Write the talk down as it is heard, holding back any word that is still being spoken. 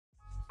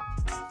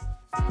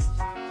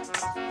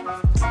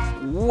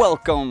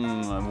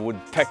Welcome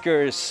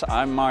woodpeckers,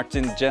 I'm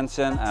Martin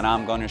Jensen and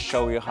I'm going to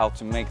show you how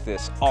to make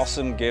this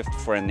awesome gift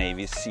for a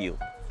Navy SEAL.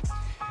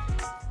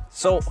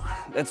 So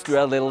let's do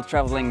a little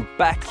traveling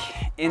back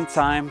in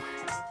time.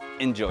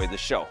 Enjoy the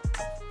show.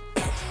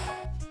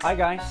 Hi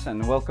guys,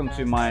 and welcome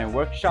to my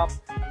workshop.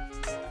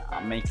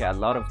 I make a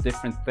lot of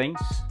different things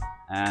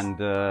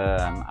and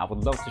I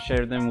would love to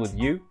share them with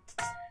you.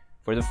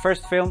 For the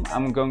first film,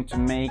 I'm going to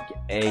make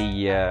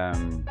a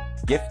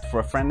gift for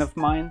a friend of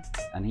mine,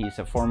 and he's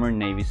a former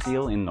Navy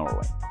SEAL in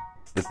Norway.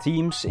 The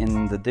teams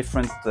in the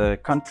different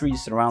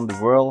countries around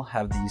the world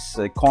have these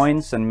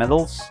coins and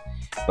medals,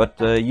 but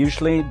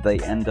usually they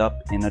end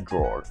up in a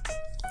drawer.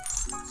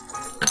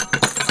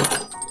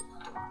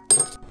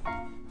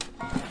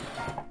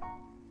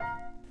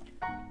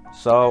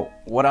 So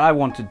what I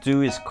want to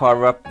do is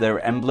carve up their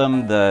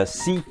emblem, the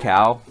sea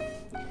cow,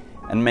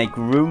 and make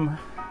room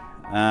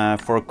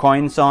for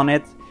coins on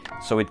it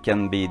so it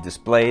can be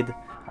displayed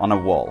on a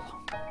wall.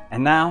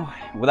 And now,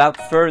 without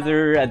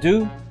further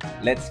ado,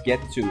 let's get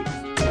to it.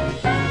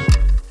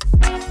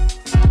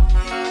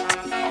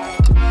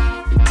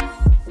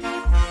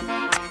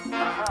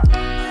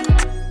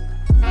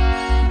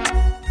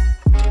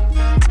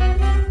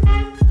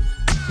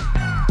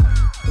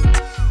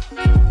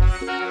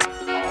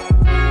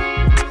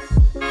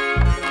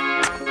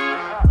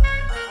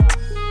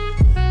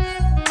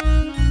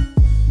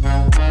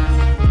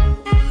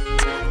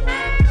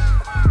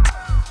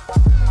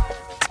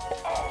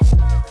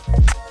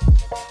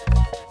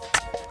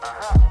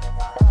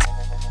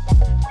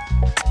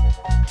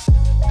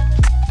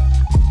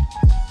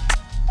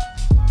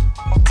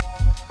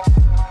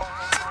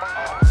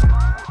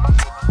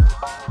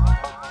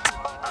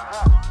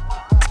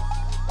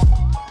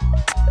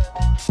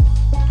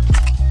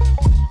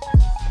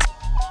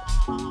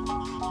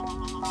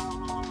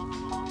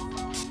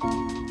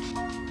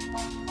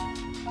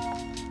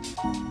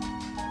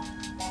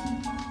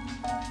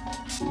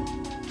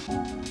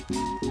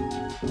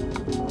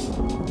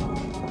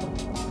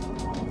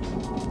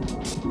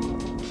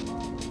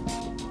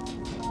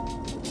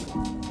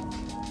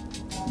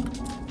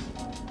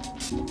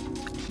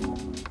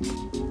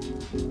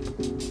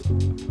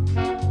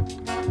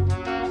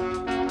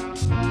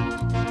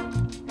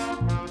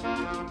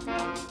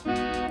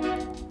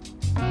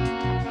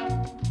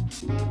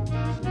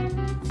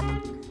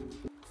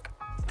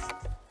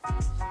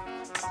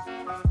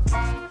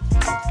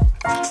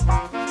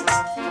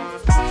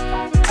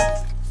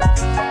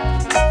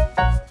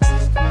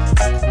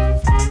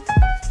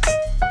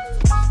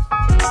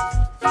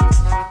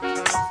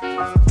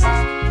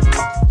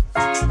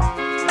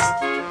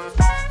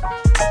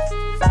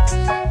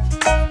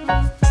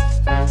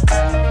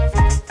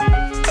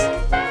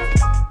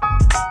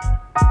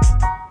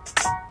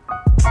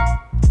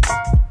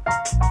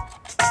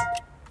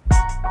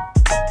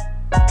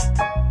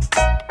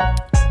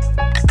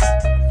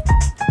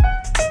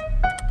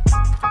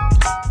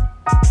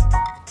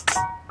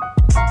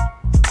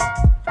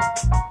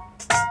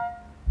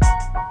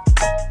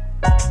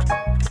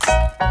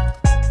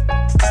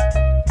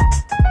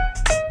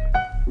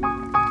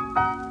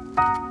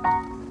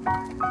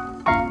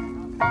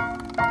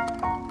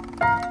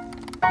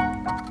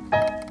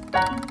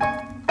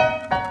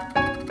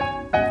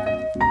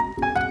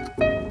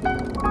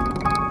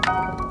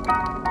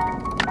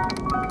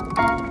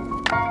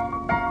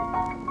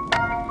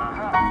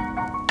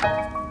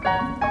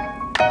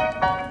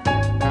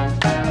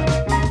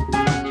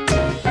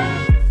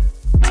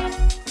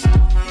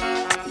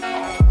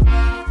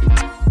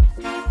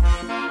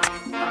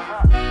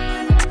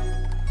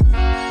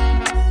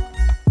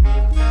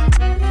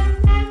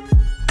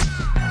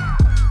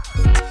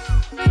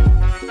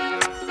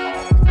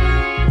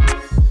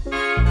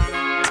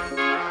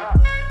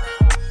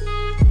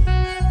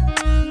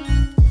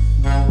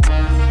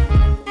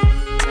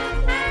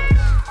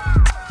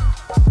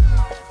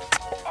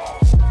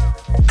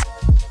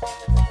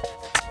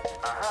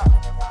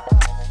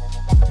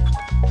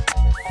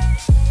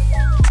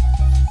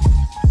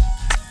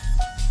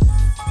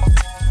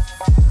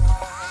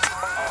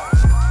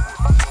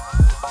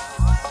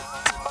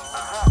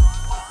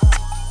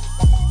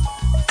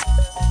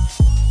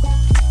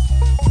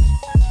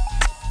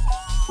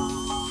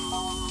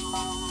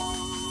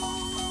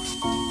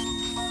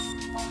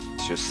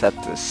 You set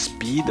the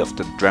speed of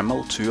the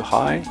Dremel too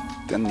high,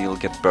 then you'll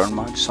get burn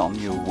marks on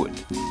your wood.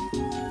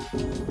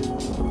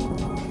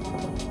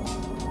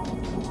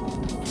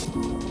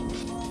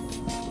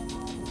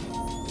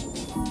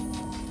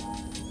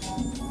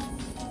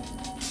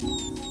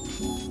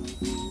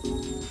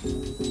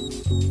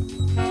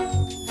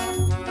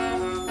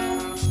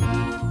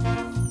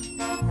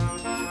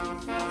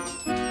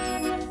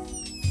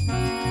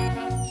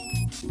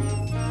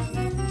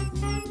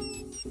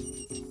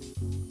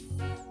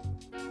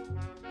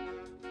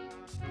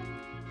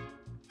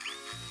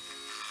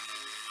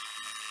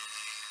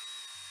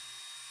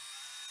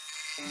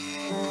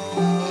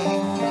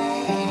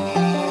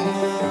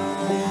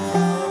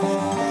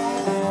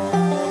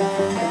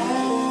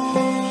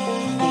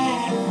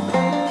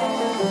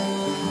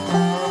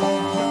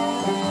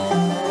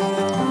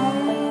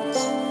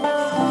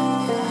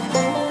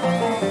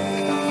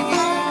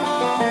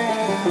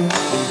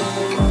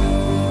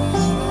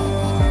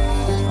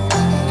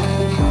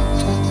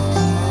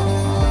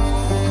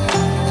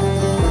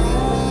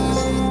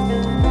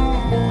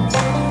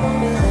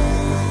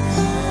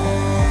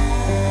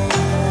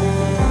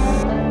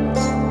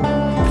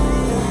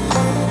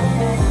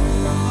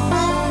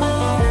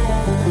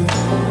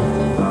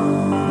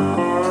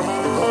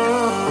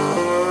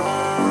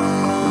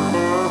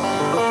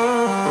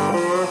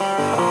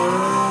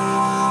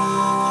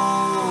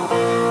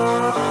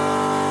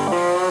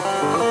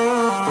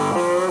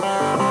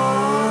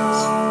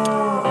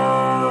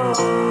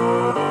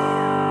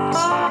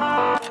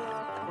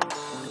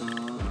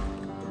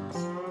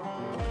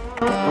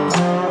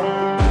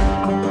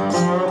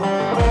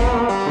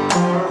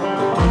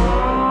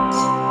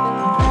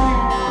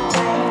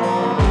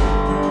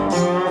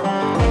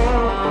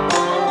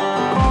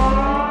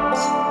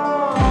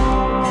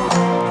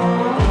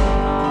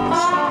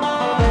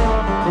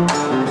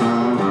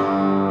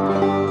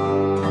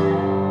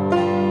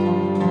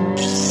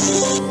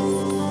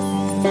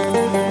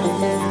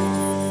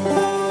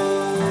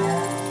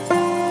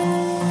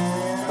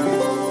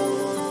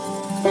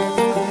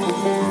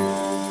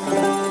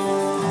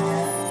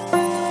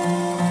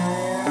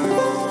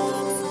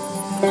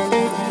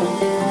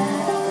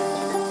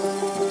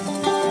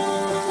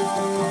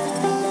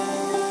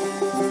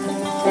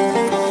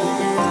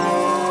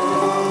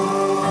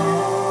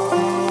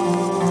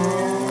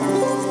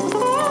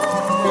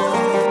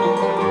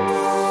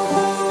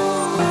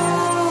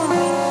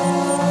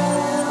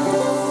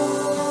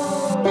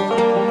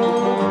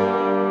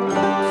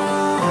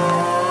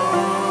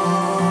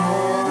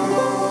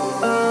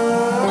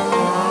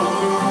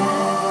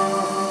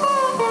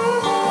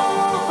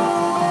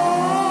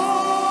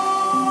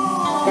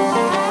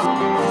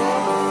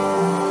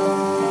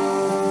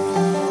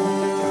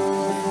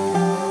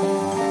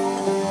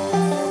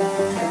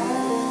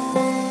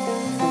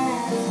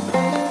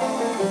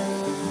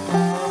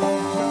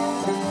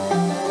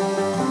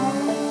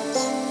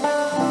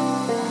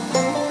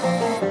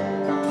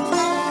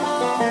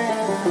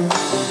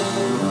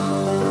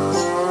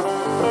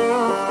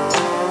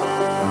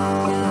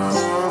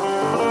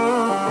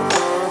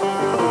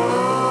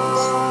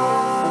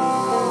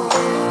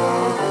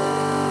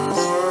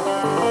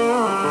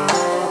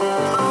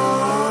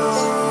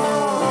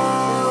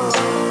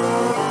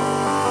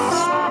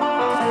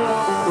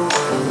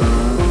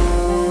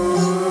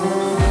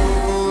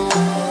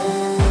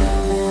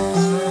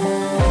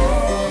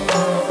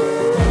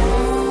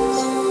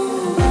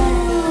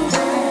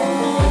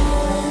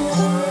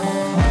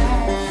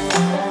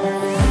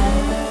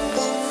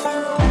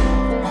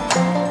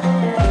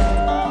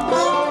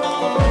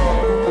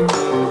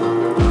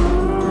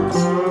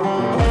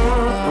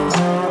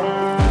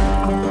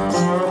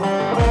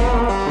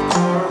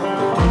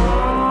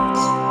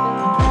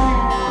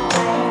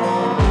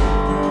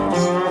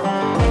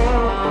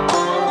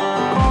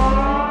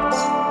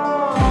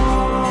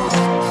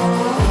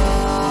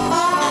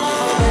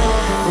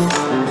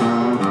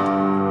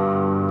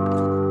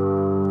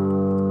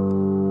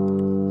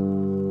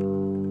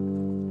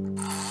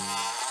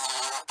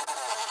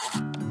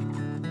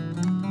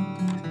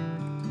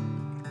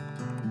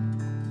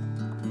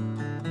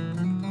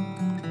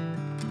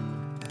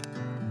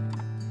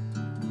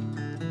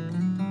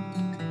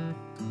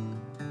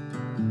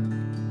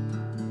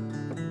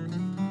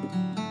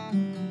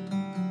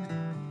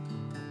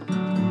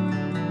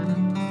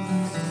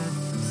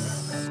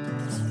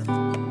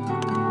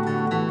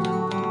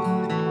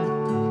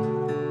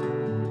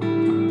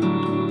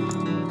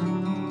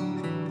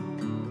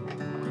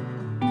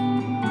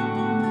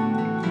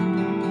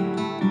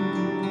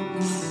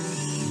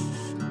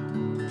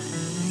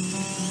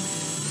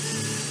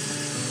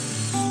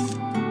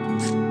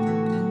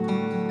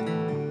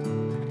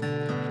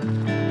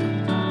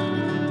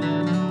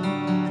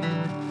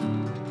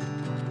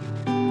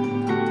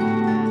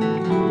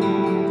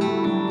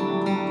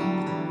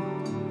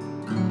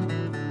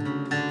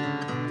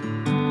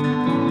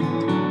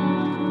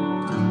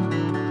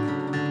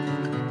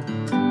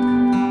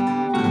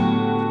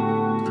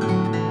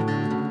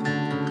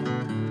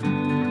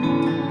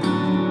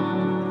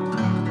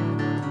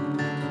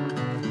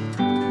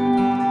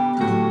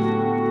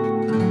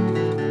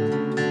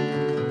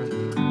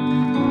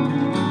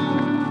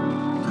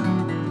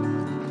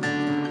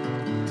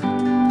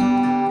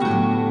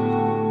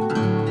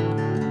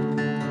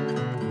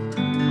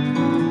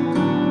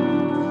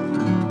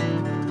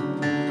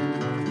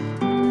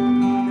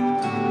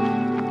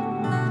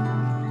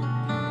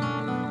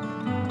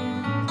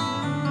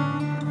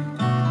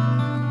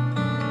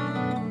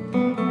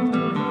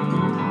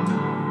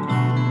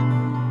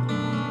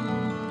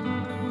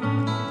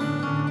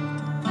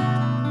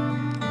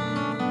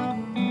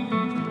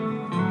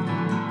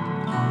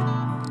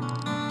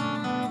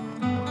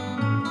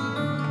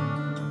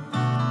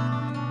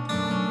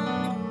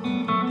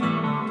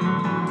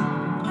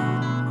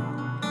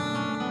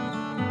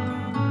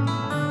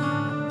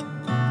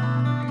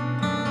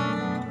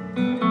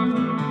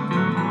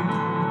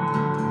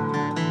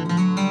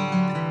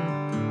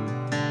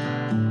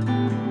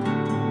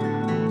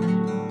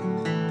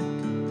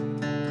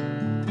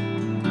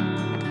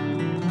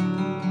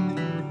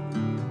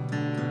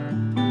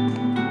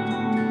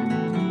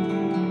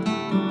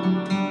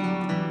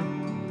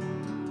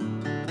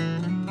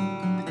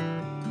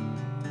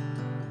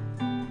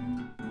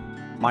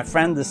 My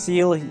friend the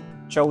SEAL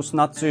chose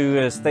not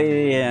to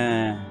stay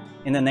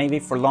in the Navy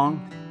for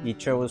long. He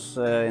chose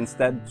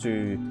instead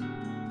to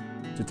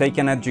take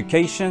an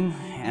education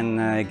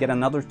and get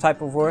another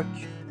type of work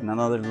in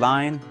another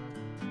line.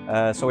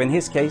 So in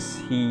his case,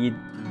 he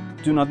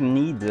do not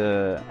need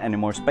any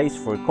more space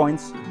for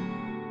coins.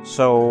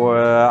 So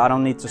I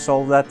don't need to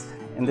solve that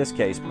in this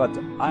case. But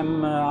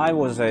I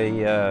was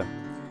a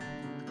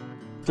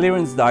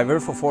clearance diver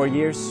for 4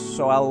 years,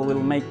 so I will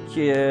make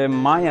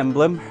my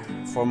emblem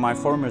for my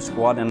former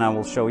squad, and I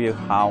will show you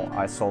how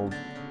I solved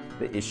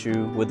the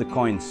issue with the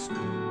coins.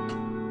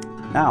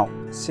 Now,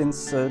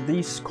 since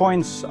these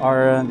coins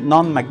are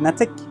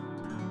non-magnetic,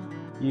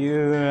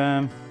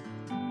 you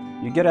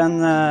get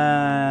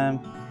an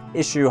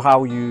issue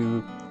how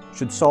you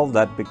should solve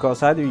that,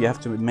 because either you have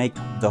to make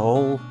the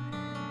hole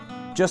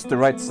just the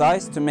right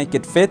size to make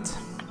it fit,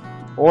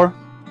 or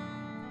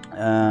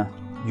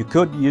you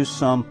could use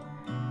some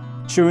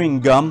chewing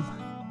gum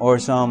or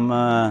some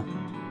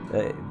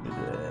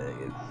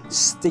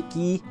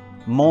sticky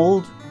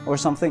mold or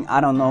something.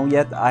 I don't know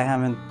yet, I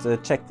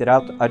haven't checked it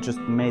out. I just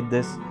made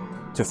this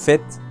to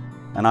fit,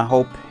 and I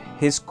hope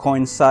his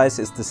coin size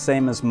is the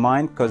same as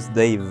mine, because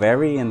they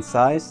vary in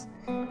size.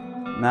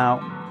 Now,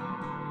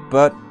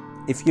 but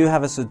if you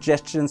have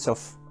suggestions of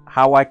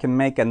how I can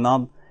make a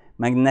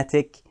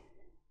non-magnetic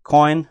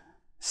coin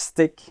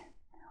stick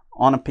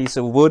on a piece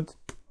of wood,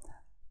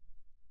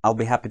 I'll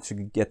be happy to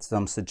get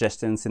some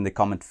suggestions in the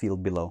comment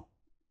field below.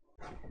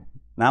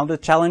 Now, the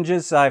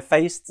challenges I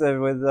faced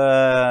with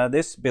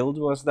this build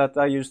was that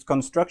I used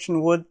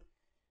construction wood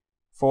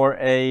for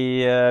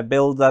a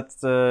build that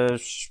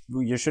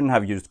you shouldn't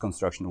have used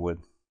construction wood,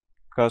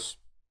 because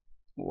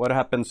what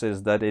happens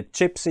is that it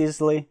chips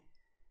easily,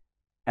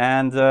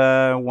 and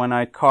when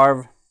I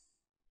carve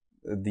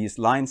these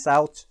lines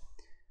out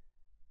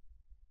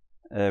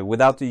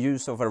without the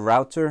use of a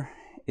router,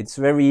 it's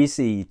very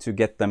easy to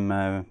get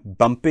them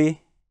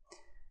bumpy,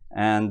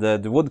 and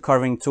the wood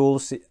carving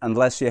tools,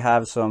 unless you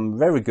have some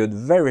very good,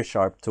 very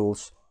sharp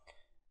tools,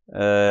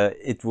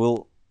 it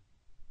will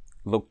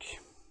look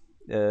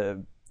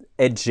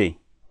edgy.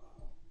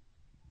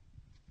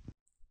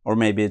 Or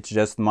maybe it's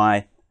just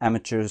my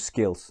amateur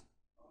skills.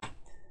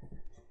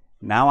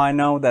 Now I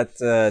know that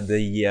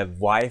the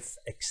wife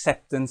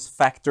acceptance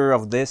factor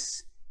of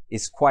this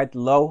is quite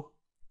low.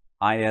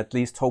 I at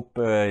least hope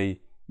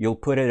you'll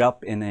put it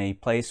up in a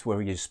place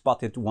where you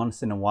spot it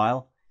once in a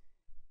while,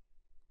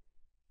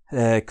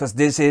 because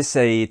this is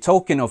a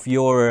token of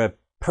your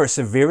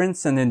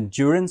perseverance and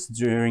endurance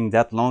during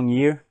that long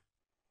year,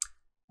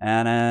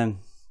 and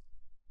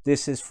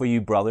this is for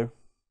you, brother.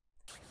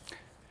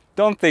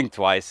 Don't think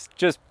twice,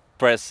 just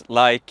press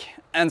like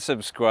and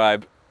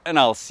subscribe, and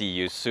I'll see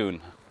you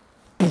soon.